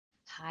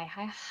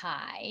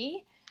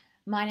Hi.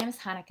 My name is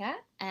Hanukkah,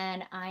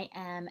 and I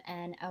am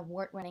an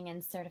award-winning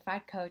and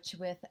certified coach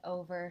with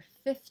over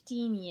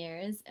 15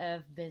 years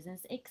of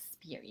business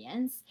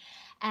experience.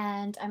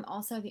 And I'm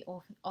also the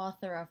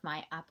author of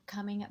my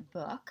upcoming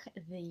book,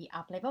 The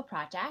Uplevel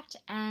Project,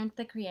 and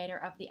the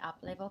creator of the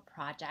Uplevel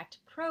Project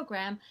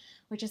program,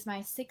 which is my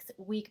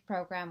 6-week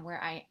program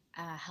where I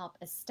help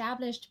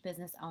established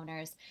business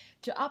owners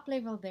to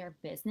uplevel their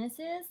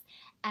businesses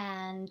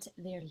and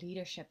their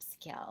leadership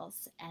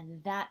skills.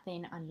 And that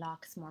then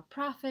unlocks more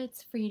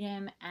profits,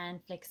 freedom, and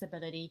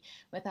flexibility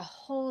with a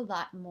whole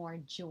lot more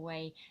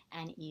joy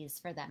and ease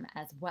for them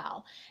as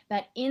well.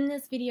 But in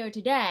this video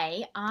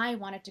today, I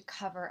wanted to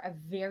cover a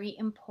very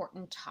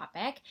important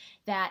topic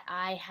that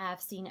I have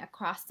seen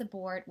across the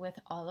board with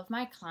all of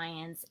my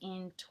clients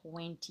in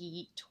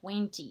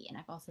 2020. And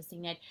I've also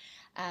seen it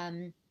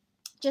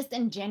just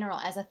in general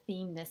as a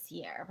theme this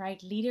year,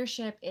 right?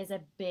 Leadership is a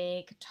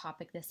big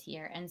topic this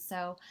year. And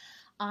so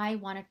I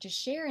wanted to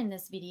share in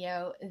this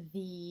video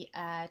the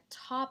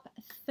top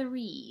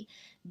 3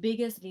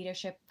 biggest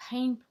leadership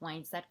pain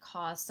points that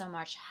cause so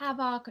much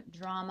havoc,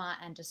 drama,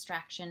 and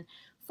distraction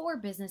for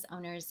business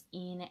owners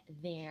in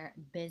their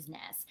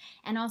business,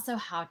 and also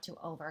how to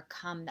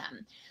overcome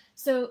them.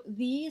 So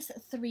these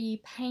 3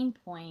 pain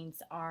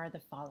points are the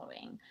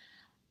following.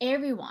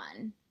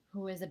 Everyone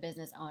who is a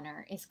business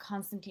owner is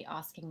constantly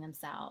asking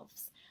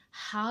themselves,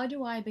 how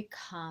do I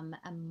become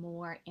a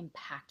more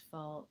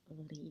impactful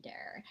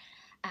leader?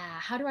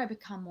 How do I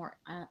become more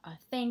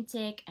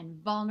authentic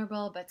and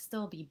vulnerable, but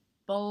still be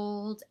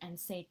bold and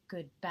set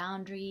good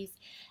boundaries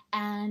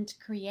and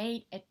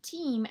create a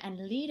team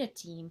and lead a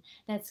team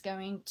that's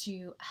going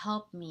to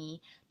help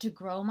me to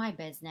grow my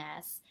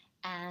business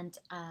and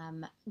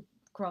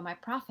grow my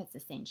profits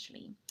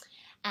essentially.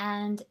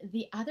 And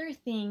the other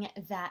thing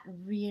that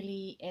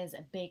really is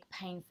a big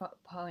pain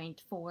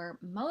point for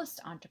most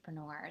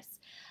entrepreneurs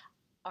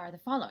are the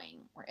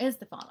following, or is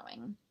the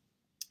following.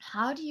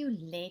 How do you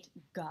let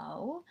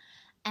go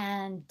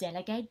and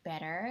delegate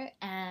better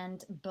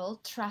and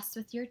build trust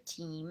with your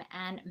team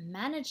and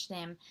manage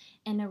them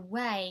in a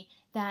way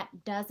that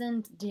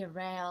doesn't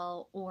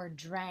derail or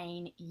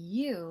drain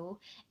you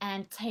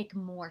and take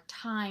more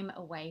time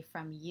away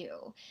from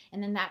you?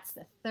 And then that's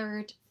the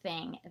third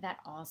thing that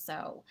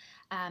also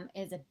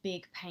is a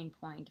big pain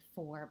point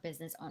for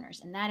business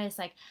owners. And that is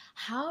like,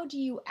 how do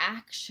you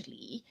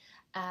actually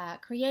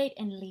create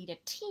and lead a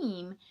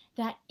team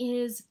that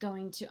is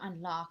going to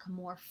unlock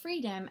more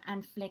freedom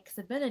and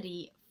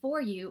flexibility for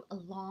you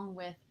along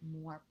with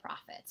more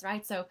profits,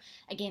 right? So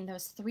again,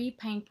 those 3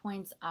 pain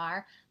points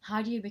are: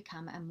 how do you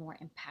become a more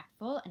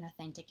impactful and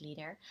authentic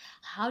leader?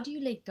 How do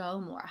you let go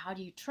more? How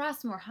do you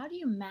trust more? How do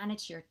you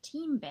manage your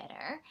team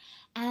better?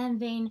 And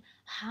then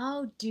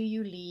how do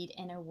you lead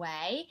in a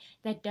way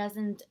that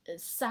doesn't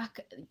suck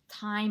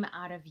time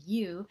out of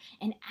you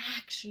and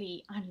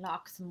actually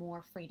unlocks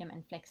more freedom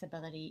and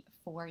flexibility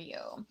for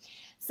you?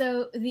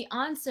 So the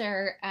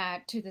answer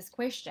to this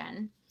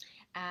question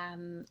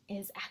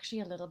is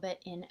actually a little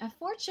bit in a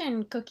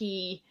fortune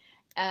cookie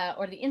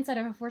or the inside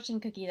of a fortune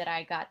cookie that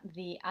I got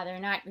the other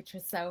night, which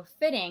was so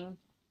fitting.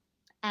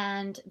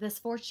 And this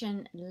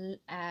fortune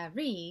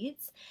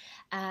reads,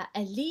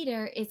 a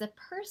leader is a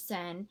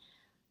person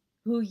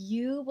who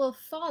you will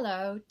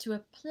follow to a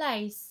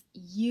place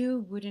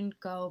you wouldn't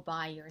go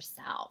by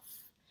yourself.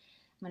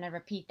 I'm going to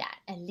repeat that.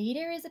 A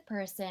leader is a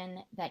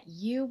person that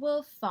you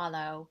will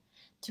follow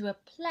to a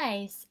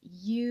place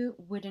you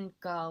wouldn't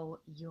go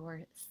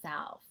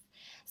yourself.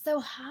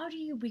 So how do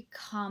you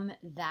become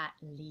that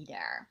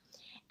leader?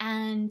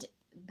 And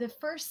the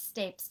first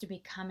steps to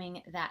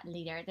becoming that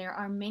leader, there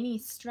are many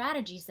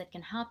strategies that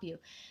can help you,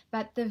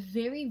 but the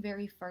very,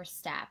 very first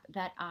step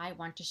that I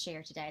want to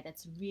share today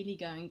that's really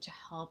going to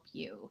help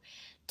you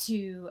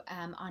to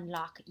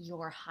unlock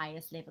your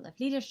highest level of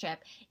leadership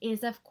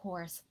is, of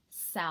course,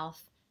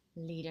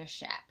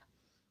 self-leadership.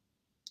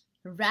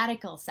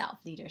 Radical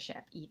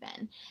self-leadership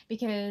even,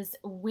 because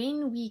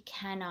when we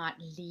cannot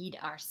lead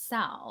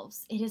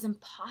ourselves, it is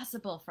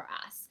impossible for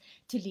us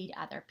to lead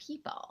other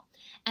people.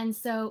 And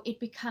so it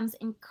becomes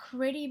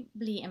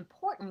incredibly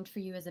important for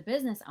you as a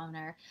business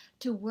owner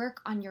to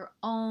work on your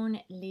own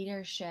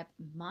leadership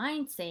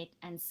mindset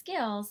and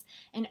skills,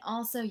 and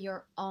also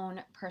your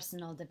own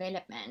personal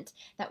development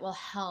that will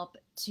help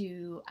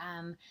to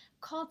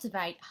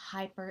cultivate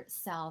hyper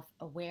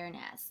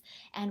self-awareness.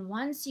 And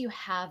once you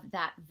have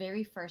that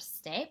very first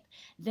step,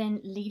 then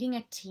leading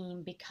a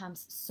team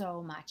becomes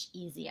so much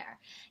easier.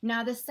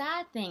 Now, the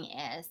sad thing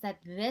is that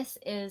this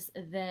is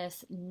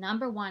this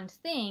number one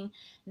thing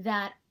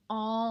that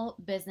all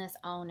business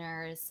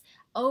owners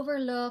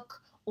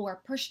overlook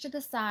or push to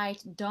the side,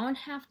 don't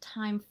have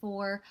time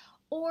for,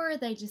 or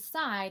they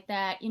decide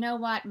that, you know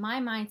what, my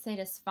mindset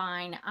is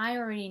fine. I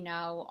already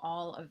know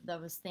all of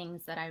those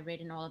things that I read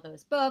in all of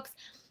those books.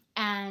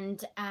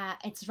 And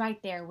it's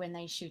right there when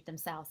they shoot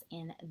themselves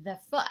in the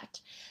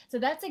foot. So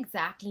that's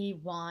exactly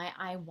why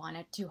I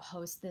wanted to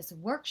host this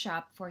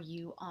workshop for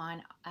you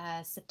on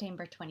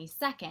September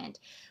 22nd,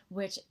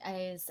 which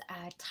is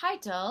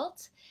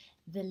titled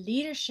the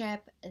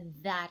leadership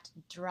that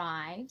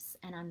drives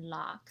and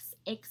unlocks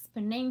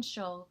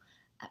exponential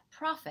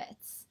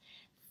profits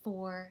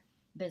for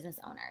business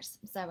owners.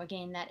 So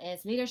again, that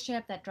is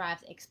leadership that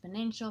drives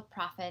exponential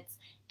profits,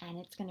 and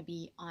it's going to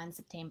be on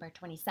September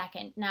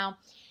 22nd. Now,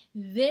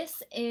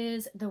 this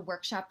is the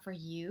workshop for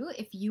you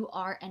if you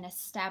are an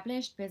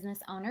established business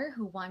owner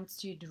who wants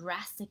to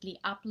drastically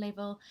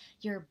up-level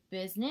your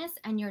business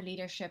and your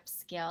leadership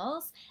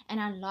skills and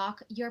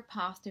unlock your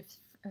path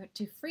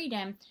to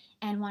freedom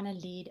and want to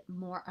lead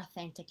more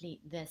authentically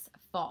this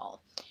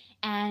fall.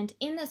 And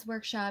in this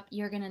workshop,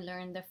 you're going to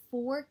learn the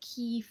 4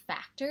 key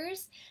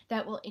factors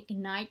that will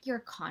ignite your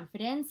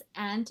confidence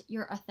and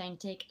your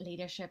authentic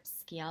leadership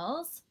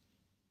skills.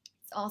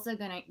 It's also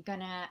gonna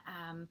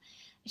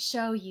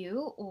show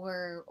you,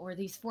 or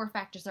these 4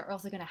 factors are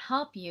also going to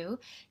help you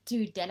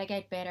to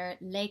delegate better,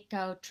 let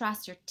go,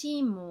 trust your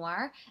team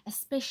more,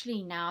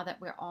 especially now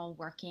that we're all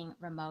working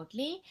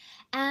remotely.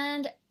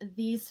 And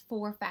these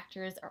 4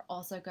 factors are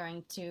also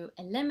going to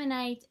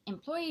eliminate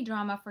employee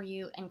drama for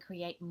you and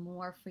create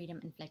more freedom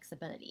and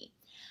flexibility.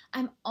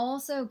 I'm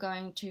also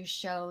going to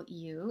show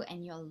you,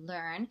 and you'll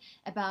learn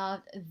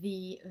about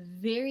the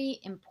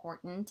very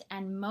important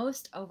and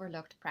most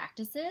overlooked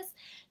practices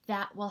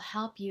that will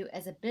help you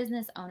as a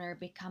business owner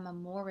become a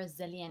more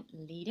resilient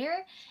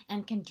leader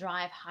and can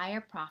drive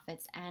higher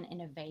profits and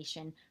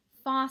innovation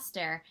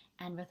faster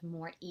and with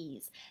more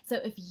ease. So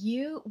if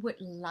you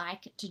would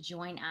like to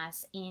join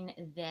us in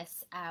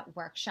this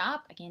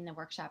workshop, again, the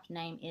workshop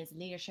name is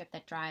Leadership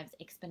That Drives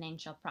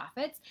Exponential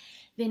Profits,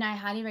 then I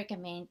highly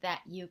recommend that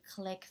you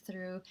click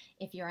through,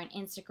 if you're on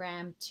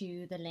Instagram,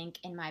 to the link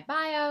in my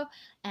bio.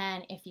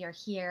 And if you're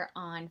here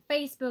on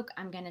Facebook,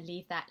 I'm going to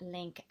leave that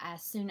link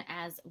as soon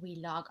as we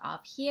log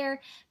off here.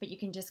 But you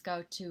can just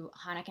go to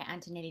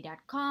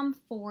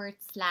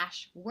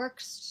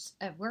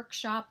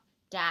hannikeantonetti.com/workshop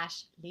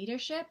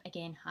leadership.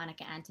 Again,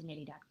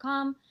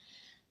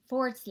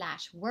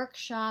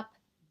 hannikeantonetti.com/workshop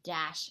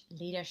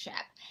leadership.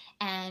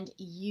 And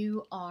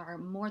you are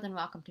more than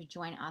welcome to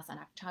join us on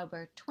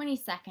October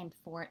 22nd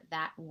for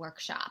that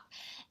workshop.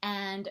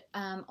 And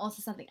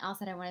also something else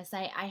that I want to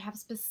say, I have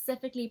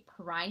specifically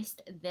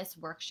priced this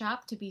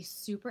workshop to be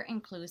super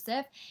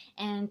inclusive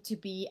and to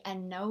be a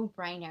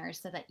no-brainer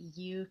so that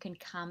you can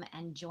come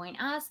and join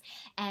us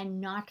and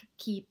not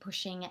keep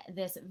pushing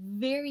this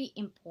very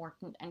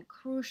important and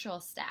crucial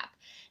step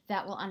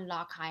that will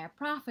unlock higher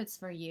profits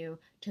for you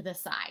to the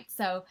side.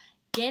 So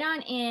get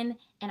on in,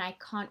 and I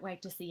can't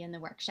wait to see you in the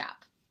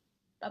workshop.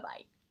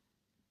 Bye-bye.